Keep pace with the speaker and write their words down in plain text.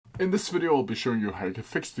In this video, I'll be showing you how you can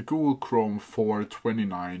fix the Google Chrome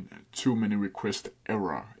 429 too many request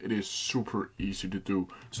error. It is super easy to do.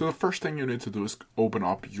 So the first thing you need to do is open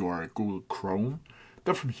up your Google Chrome.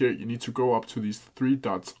 Then from here, you need to go up to these three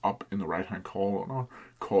dots up in the right-hand corner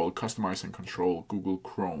called Customize and Control Google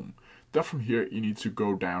Chrome. Then from here, you need to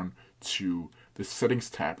go down to the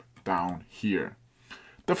Settings tab down here.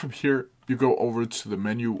 Then from here, you go over to the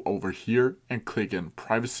menu over here and click in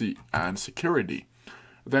Privacy and Security.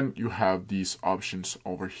 Then you have these options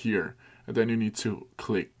over here, and then you need to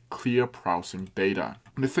click Clear Browsing Data.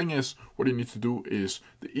 And the thing is, what you need to do is,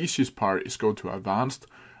 the easiest part is go to Advanced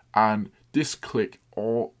and click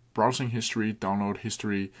all browsing history, download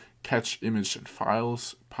history, cache image and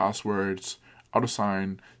files, passwords, auto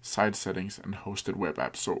sign, site settings, and hosted web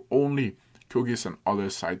apps. So only cookies and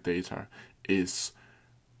other site data is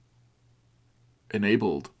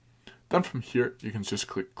enabled. Then from here, you can just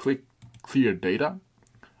click Clear Data.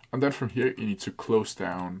 And then from here, you need to close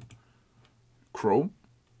down Chrome,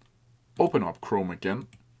 open up Chrome again,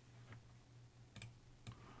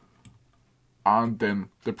 and then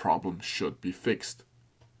the problem should be fixed.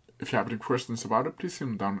 If you have any questions about it, please leave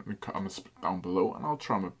them down in the comments down below, and I'll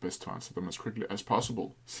try my best to answer them as quickly as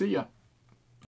possible. See ya!